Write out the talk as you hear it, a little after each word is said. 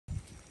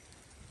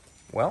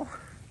Well,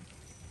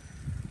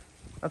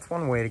 that's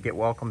one way to get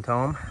welcomed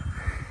home.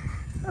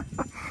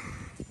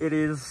 It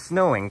is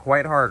snowing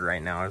quite hard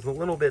right now. There's a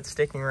little bit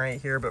sticking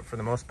right here, but for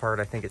the most part,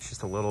 I think it's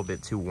just a little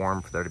bit too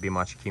warm for there to be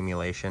much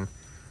accumulation.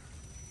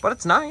 But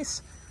it's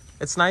nice.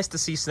 It's nice to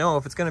see snow.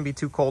 If it's gonna be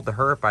too cold to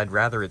herp, I'd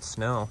rather it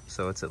snow,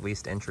 so it's at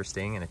least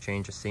interesting and a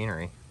change of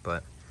scenery.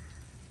 But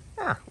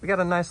yeah, we got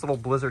a nice little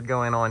blizzard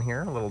going on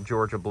here, a little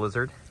Georgia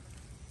blizzard.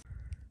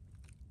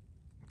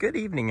 Good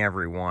evening,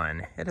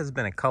 everyone. It has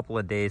been a couple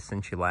of days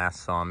since you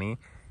last saw me,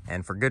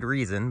 and for good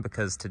reason,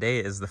 because today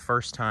is the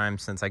first time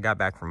since I got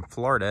back from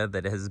Florida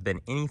that it has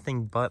been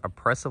anything but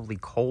oppressively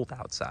cold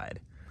outside.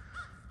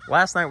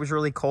 Last night was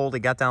really cold. It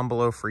got down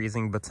below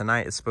freezing, but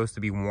tonight is supposed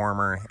to be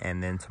warmer,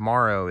 and then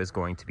tomorrow is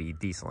going to be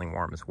decently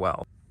warm as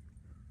well.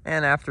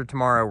 And after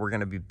tomorrow, we're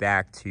going to be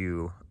back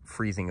to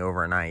freezing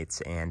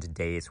overnights and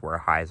days where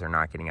highs are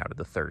not getting out of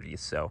the 30s.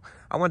 So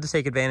I wanted to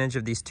take advantage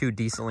of these 2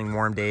 decently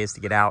warm days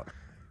to get out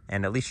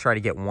and at least try to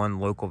get one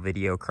local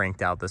video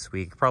cranked out this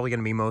week. Probably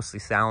going to be mostly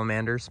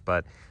salamanders,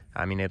 but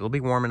I mean, it'll be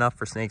warm enough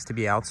for snakes to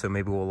be out, so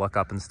maybe we'll look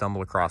up and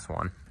stumble across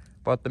one.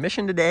 But the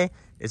mission today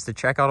is to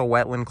check out a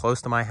wetland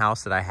close to my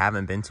house that I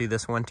haven't been to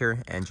this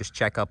winter and just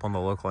check up on the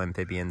local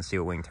amphibians, see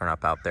what we can turn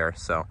up out there.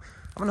 So I'm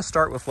going to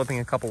start with flipping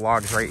a couple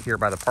logs right here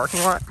by the parking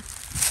lot.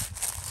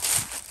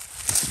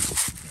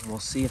 And we'll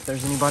see if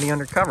there's anybody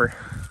under cover.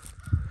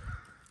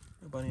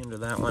 Nobody under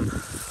that one.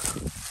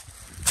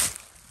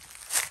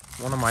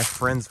 One of my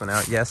friends went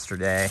out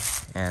yesterday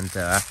and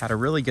had a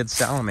really good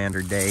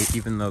salamander day,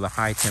 even though the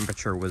high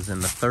temperature was in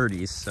the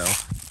 30s. So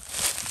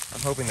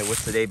I'm hoping that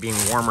with today being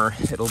warmer,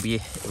 it'll be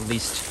at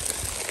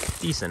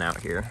least decent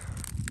out here.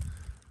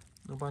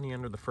 Nobody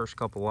under the first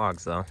couple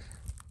logs, though.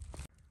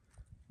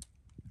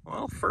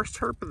 Well, first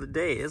herp of the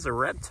day is a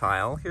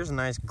reptile. Here's a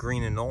nice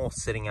green anole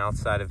sitting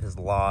outside of his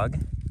log.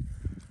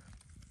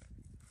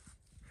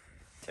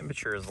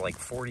 Temperature is like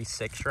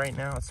 46 right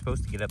now. It's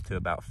supposed to get up to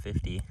about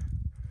 50.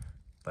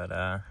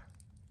 But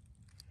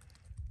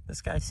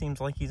this guy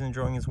seems like he's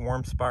enjoying his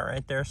warm spot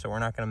right there, so we're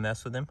not going to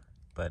mess with him.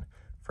 But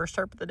first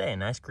herp of the day,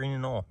 nice green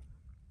anole,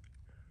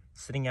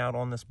 sitting out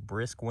on this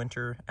brisk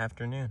winter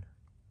afternoon.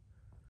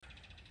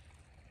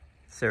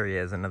 This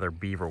area is another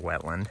beaver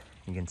wetland.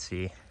 You can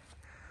see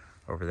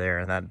over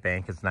there, that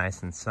bank is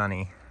nice and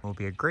sunny. It will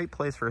be a great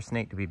place for a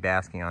snake to be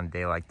basking on a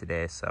day like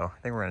today. So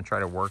I think we're going to try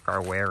to work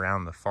our way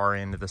around the far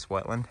end of this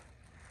wetland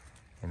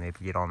and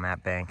maybe get on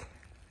that bank.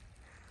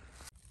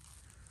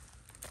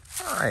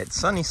 All right,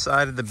 sunny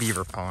side of the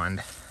beaver pond.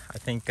 I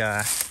think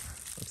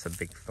that's a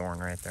big thorn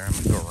right there. I'm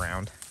gonna go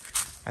around.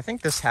 I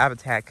think this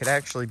habitat could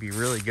actually be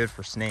really good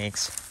for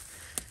snakes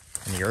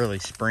in the early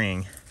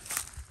spring,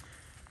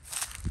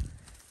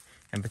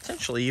 and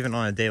potentially even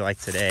on a day like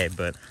today,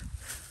 but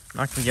I'm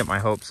not gonna get my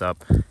hopes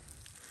up,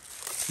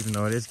 even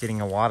though it is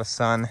getting a lot of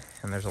sun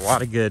and there's a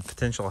lot of good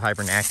potential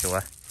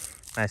hibernacula.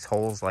 Nice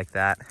holes like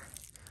that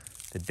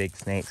that big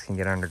snakes can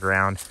get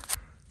underground.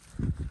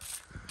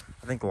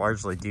 I think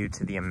largely due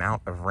to the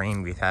amount of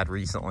rain we've had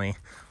recently,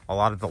 a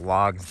lot of the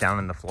logs down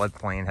in the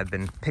floodplain have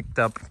been picked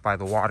up by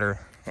the water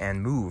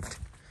and moved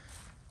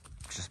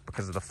just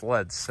because of the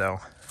floods. So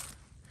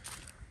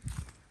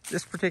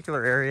this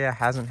particular area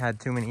hasn't had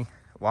too many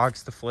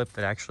logs to flip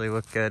that actually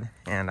look good,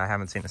 and I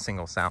haven't seen a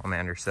single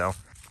salamander. So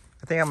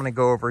I think I'm going to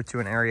go over to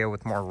an area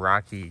with more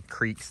rocky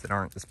creeks that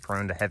aren't as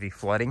prone to heavy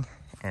flooding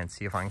and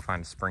see if I can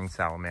find a spring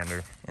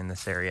salamander in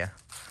this area.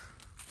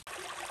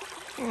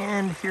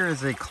 And here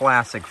is a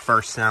classic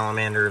first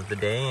salamander of the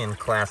day in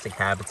classic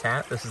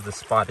habitat. This is the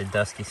spotted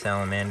dusky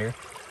salamander.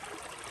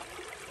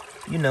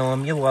 You know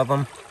them, you love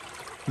them.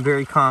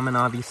 Very common,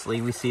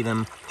 obviously. We see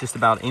them just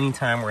about any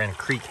time we're in a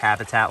creek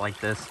habitat like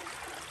this.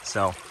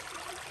 So,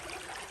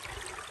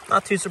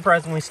 not too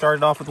surprising we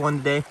started off with one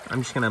today.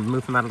 I'm just gonna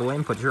move him out of the way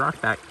and put your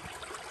rock back.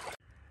 You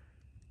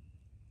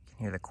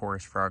can hear the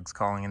chorus frogs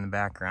calling in the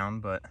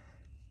background, but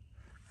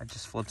I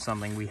just flipped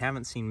something we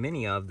haven't seen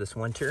many of this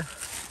winter.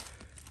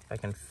 I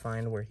can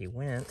find where he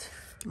went.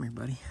 Come here,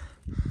 buddy.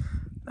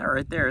 That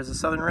right there is a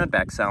southern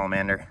redback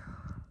salamander.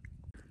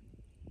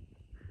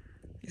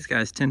 These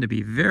guys tend to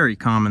be very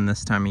common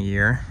this time of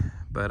year,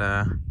 but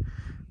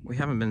we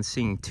haven't been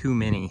seeing too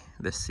many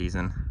this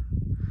season.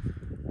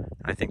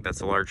 I think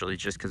that's largely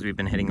just because we've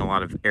been hitting a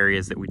lot of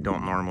areas that we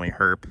don't normally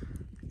herp,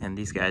 and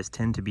these guys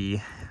tend to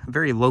be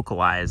very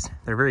localized.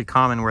 They're very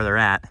common where they're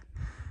at,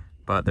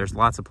 but there's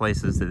lots of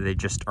places that they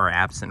just are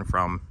absent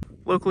from.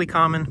 Locally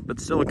common, but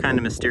still a kind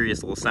of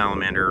mysterious little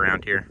salamander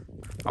around here.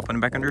 I'll put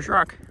him back under his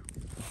rock.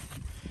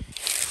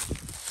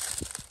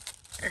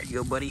 There you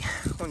go, buddy.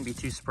 Wouldn't be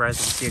too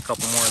surprised to see a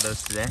couple more of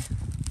those today.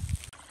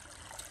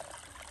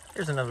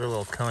 Here's another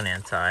little cone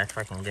anti, if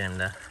I can get him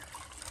to...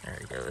 There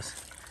he goes.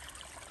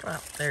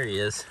 Well, there he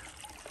is.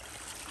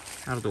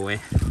 Out of the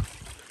way.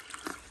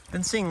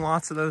 Been seeing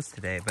lots of those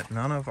today, but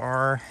none of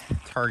our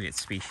target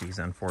species,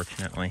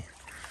 unfortunately.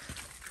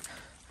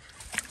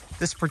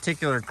 This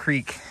particular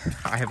creek,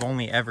 I have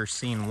only ever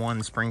seen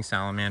one spring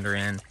salamander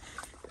in,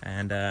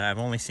 and I've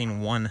only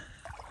seen one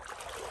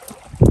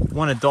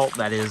one adult,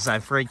 that is.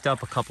 I've raked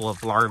up a couple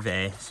of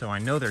larvae, so I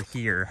know they're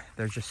here.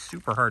 They're just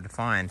super hard to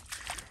find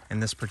in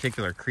this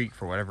particular creek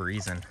for whatever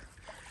reason.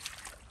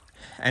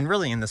 And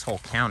really in this whole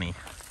county.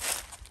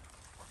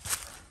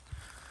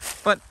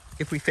 But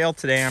if we fail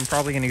today, I'm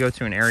probably going to go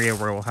to an area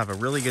where we'll have a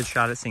really good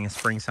shot at seeing a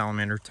spring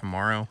salamander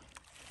tomorrow.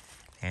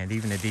 And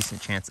even a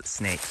decent chance at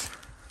snakes,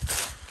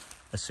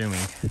 assuming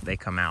they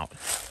come out.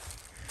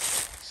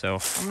 So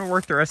I'm going to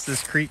work the rest of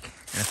this creek.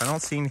 And if I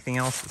don't see anything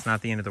else, it's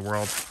not the end of the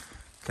world,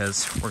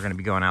 because we're going to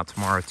be going out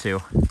tomorrow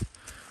too.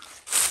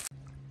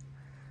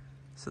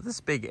 So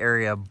this big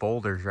area of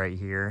boulders right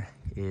here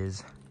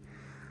is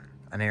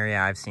an area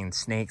I've seen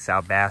snakes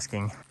out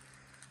basking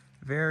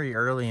very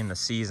early in the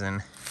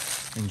season,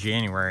 in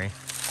January,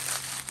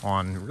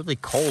 on really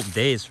cold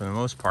days for the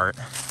most part.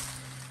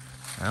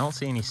 I don't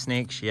see any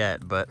snakes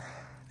yet, but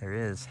there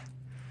is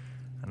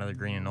another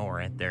green anole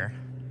right there.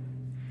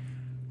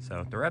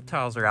 So the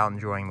reptiles are out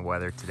enjoying the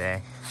weather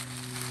today.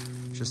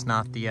 Just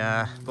not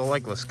the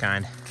legless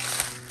kind.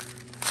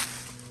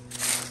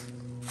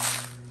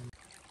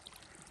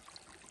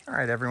 All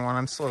right, everyone,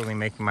 I'm slowly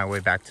making my way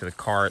back to the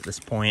car at this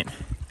point.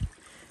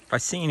 If I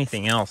see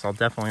anything else, I'll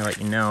definitely let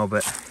you know,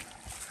 but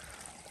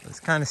it's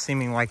kind of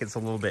seeming like it's a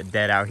little bit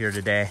dead out here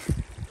today.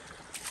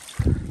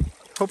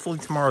 Hopefully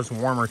tomorrow's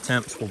warmer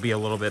temps will be a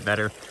little bit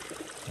better,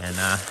 and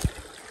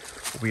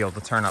we'll be able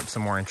to turn up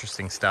some more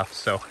interesting stuff.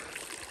 So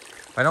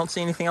if I don't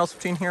see anything else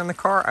between here and the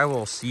car, I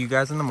will see you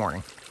guys in the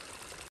morning.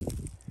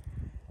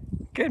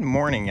 Good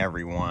morning,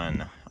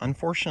 everyone.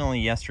 Unfortunately,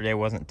 yesterday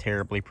wasn't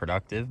terribly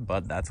productive,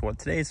 but that's what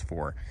today's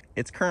for.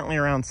 It's currently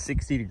around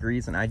 60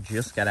 degrees, and I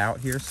just got out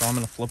here, so I'm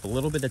going to flip a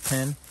little bit of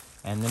 10,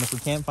 and then if we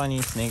can't find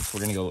any snakes,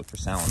 we're going to go look for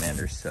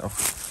salamanders. So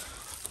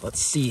let's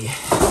see.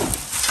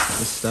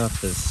 This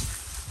stuff is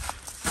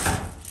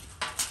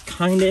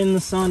kind of in the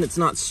sun. It's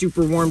not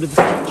super warm to the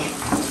touch.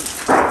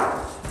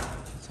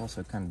 It's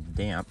also kind of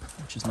damp,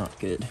 which is not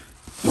good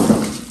for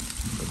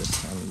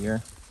this time of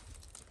year.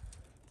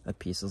 That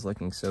piece is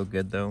looking so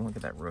good, though. Look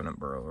at that rodent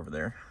burrow over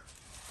there.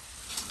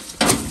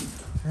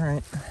 All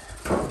right.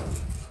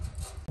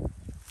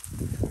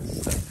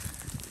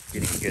 Stuff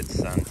getting good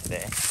sun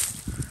today.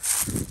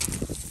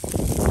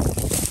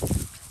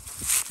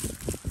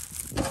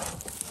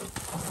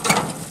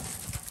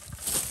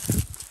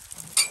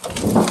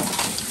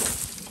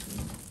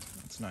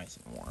 It's nice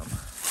and warm.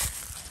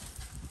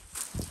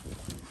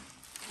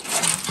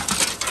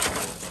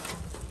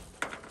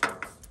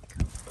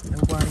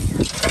 Nobody.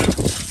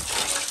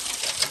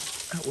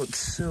 That looks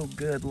so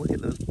good. Look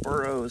at those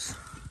burrows.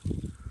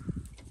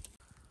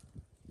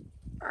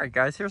 All right,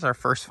 guys, here's our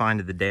first find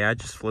of the day. I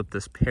just flipped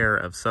this pair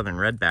of southern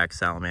redback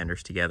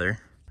salamanders together.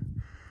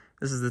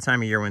 This is the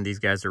time of year when these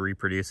guys are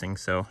reproducing,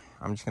 so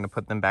I'm just going to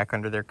put them back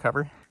under their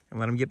cover and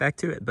let them get back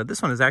to it. But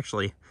this one is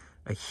actually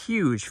a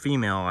huge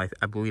female.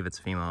 I believe it's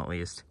female at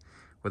least,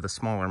 with a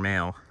smaller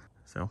male.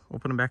 So we'll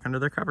put them back under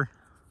their cover.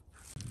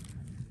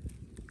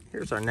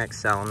 Here's our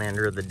next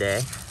salamander of the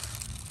day.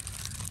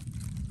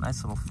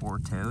 Nice little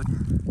four-toed.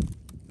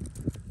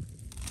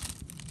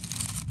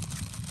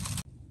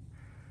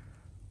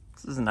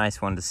 This is a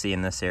nice one to see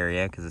in this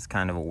area because it's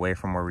kind of away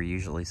from where we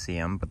usually see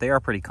them, but they are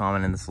pretty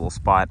common in this little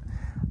spot.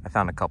 I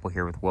found a couple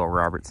here with Will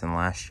Robertson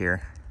last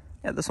year.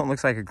 Yeah, this one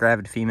looks like a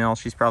gravid female.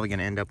 She's probably going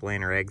to end up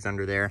laying her eggs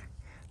under there.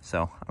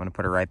 So I'm going to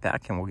put her right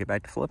back and we'll get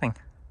back to flipping.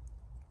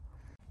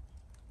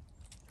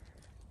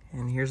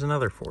 And here's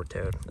another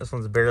four-toed. This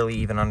one's barely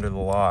even under the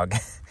log.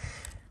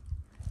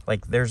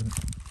 Like, there's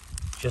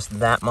just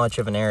that much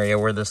of an area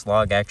where this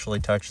log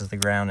actually touches the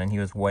ground, and he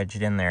was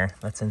wedged in there.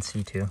 That's in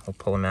situ. We'll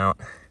pull him out.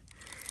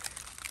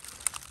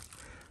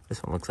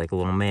 This one looks like a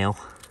little male.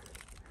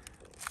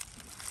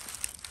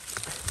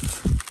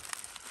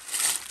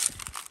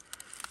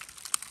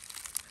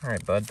 All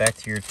right, bud, back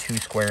to your 2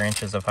 square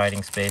inches of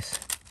hiding space.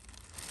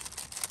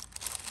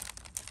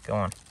 Go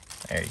on.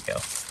 There you go.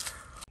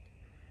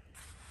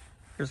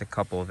 Here's a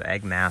couple of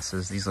egg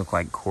masses. These look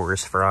like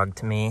chorus frog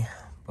to me,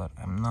 but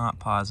I'm not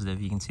positive.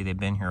 You can see they've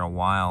been here a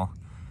while.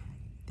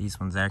 These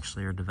ones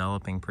actually are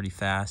developing pretty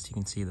fast. You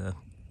can see the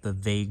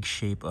vague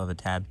shape of a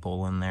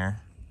tadpole in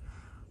there.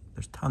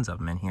 There's tons of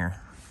them in here.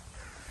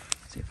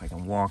 Let's see if I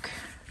can walk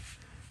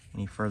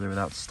any further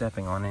without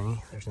stepping on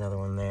any. There's another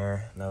one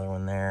there, another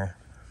one there.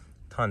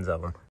 Tons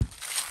of them.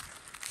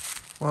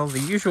 Well, the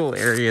usual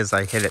areas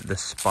I hit at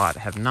this spot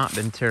have not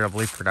been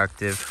terribly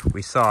productive.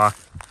 We saw a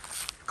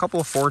couple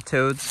of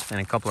four-toads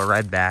and a couple of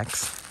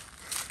redbacks,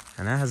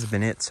 and that has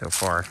been it so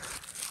far.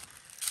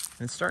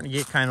 And it's starting to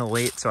get kind of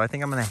late, so I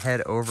think I'm going to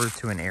head over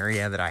to an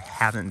area that I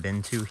haven't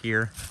been to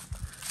here,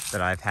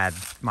 that I've had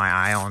my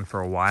eye on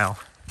for a while,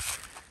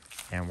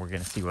 and we're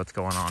going to see what's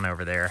going on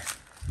over there.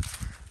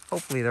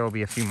 Hopefully there will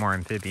be a few more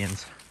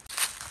amphibians.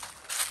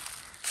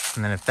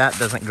 And then if that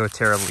doesn't go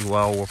terribly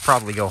well, we'll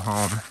probably go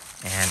home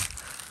and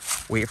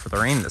wait for the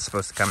rain that's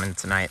supposed to come in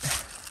tonight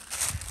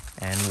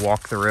and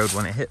walk the road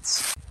when it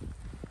hits.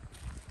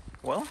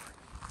 Well,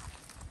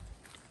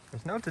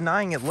 there's no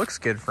denying it looks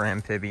good for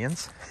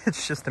amphibians.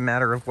 It's just a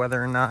matter of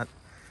whether or not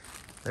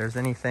there's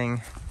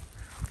anything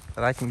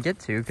that I can get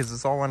to because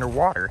it's all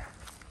underwater.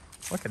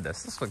 Look at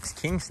this. This looks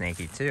king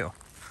snaky too.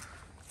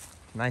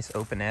 Nice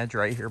open edge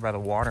right here by the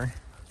water.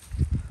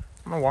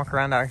 I'm gonna walk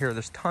around out here.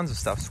 There's tons of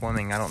stuff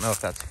swimming. I don't know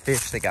if that's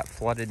fish that got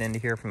flooded into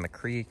here from the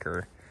creek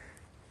or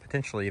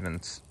potentially even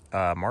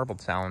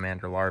marbled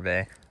salamander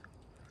larvae.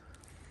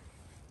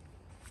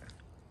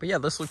 But yeah,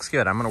 this looks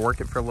good. I'm gonna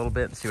work it for a little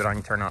bit and see what I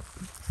can turn up.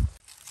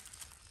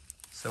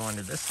 So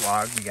under this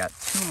log, we got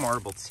 2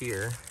 marbleds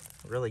here.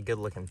 Really good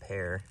looking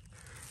pair.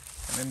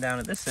 And then down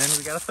at this end,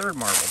 we got a 3rd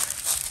marbled.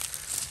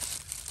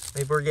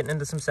 Maybe we're getting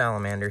into some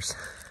salamanders.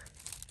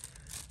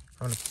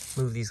 I'm gonna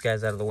move these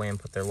guys out of the way and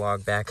put their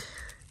log back.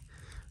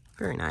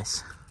 Very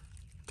nice.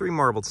 3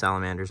 marbled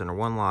salamanders under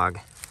 1 log.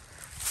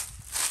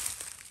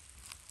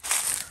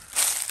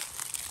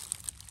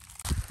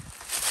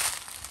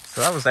 So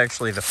that was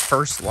actually the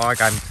first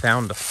log I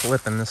found to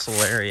flip in this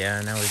little area,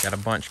 and now we've got a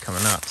bunch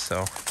coming up, so.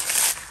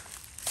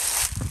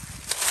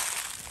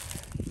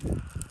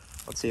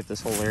 Let's see if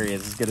this whole area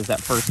is as good as that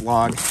first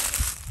log.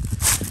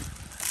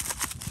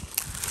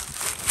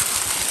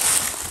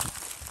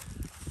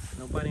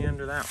 Nobody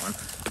under that one.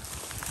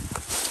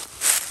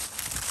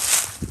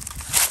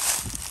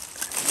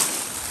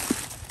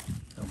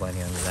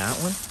 Nobody under that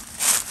one.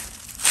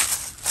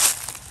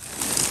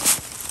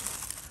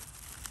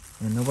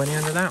 And nobody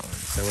under that one.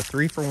 So a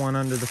 3 for 1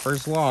 under the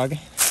first log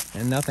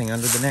and nothing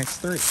under the next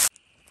 3.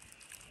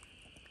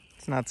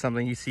 It's not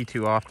something you see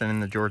too often in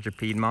the Georgia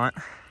Piedmont.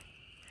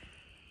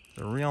 It's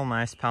a real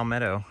nice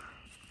palmetto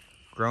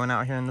growing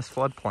out here in this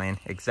floodplain.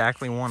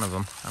 Exactly one of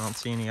them. I don't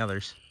see any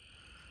others.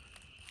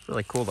 It's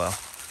really cool though.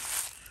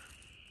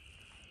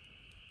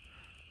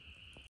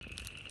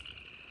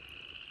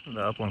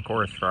 The upland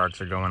chorus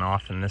frogs are going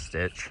off in this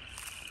ditch.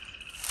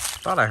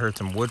 Thought I heard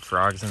some wood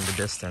frogs in the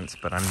distance,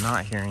 but I'm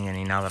not hearing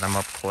any now that I'm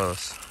up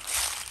close.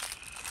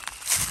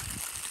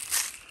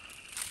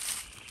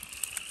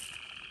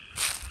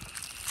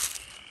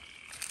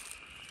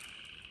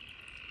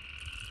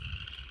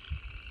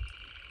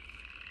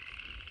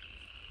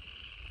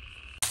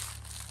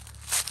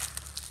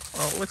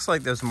 Well, it looks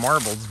like those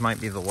marbleds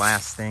might be the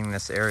last thing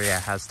this area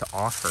has to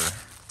offer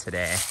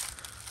today.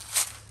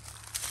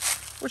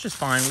 Which is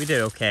fine, we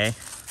did okay.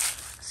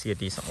 See a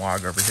decent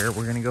log over here.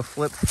 We're gonna go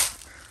flip.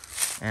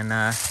 And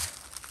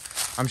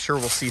I'm sure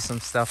we'll see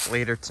some stuff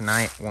later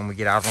tonight when we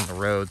get out on the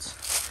roads.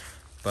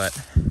 But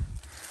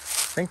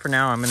I think for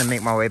now, I'm gonna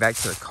make my way back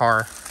to the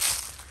car,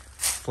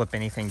 flip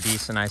anything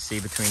decent I see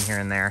between here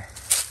and there.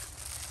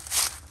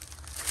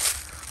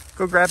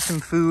 Go grab some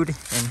food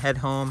and head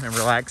home and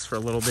relax for a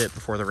little bit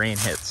before the rain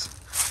hits.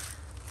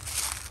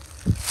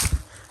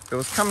 If it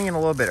was coming in a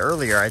little bit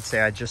earlier, I'd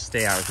say I'd just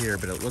stay out here,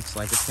 but it looks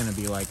like it's gonna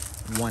be like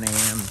 1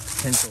 a.m.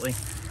 potentially.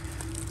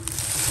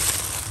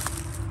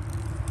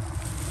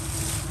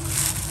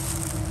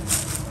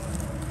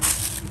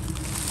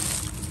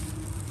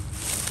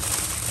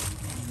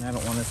 I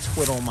don't want to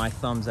twiddle my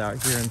thumbs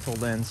out here until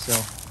then, so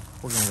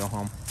we're gonna go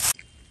home.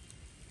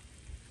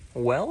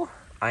 Well,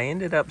 I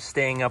ended up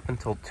staying up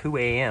until 2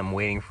 a.m.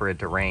 waiting for it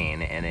to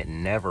rain, and it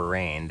never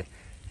rained.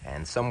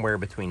 And somewhere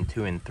between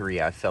 2 and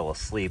 3, I fell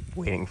asleep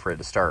waiting for it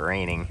to start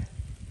raining.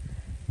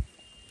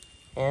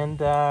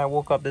 And I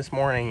woke up this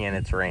morning and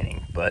it's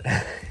raining, but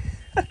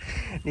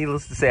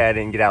needless to say, I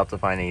didn't get out to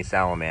find any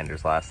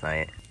salamanders last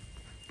night,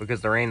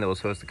 because the rain that was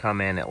supposed to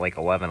come in at like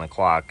 11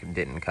 o'clock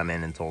didn't come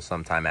in until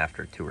sometime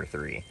after 2 or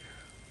 3.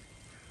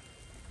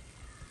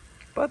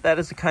 But that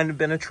has kind of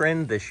been a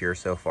trend this year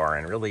so far,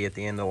 and really at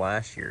the end of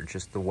last year,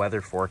 just the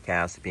weather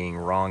forecast being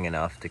wrong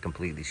enough to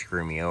completely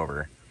screw me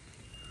over.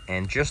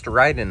 And just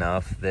right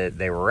enough that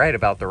they were right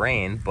about the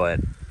rain, but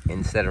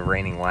instead of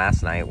raining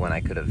last night when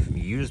I could have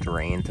used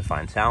rain to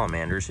find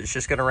salamanders, it's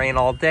just gonna rain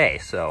all day,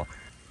 so.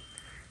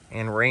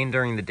 And rain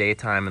during the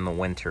daytime in the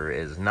winter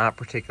is not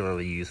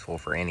particularly useful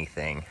for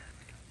anything.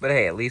 But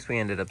hey, at least we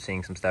ended up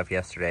seeing some stuff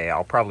yesterday.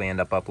 I'll probably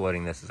end up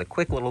uploading this as a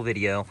quick little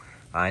video.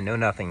 I know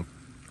nothing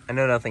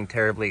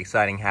terribly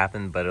exciting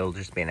happened, but it'll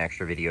just be an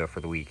extra video for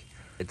the week.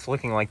 It's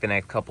looking like the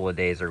next couple of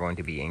days are going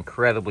to be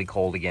incredibly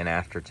cold again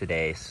after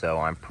today, so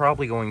I'm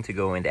probably going to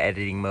go into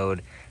editing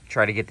mode,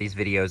 try to get these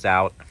videos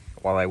out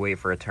while I wait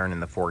for a turn in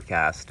the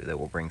forecast that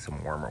will bring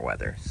some warmer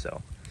weather.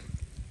 So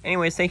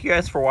anyways, thank you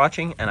guys for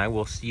watching, and I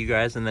will see you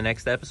guys in the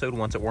next episode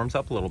once it warms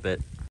up a little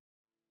bit.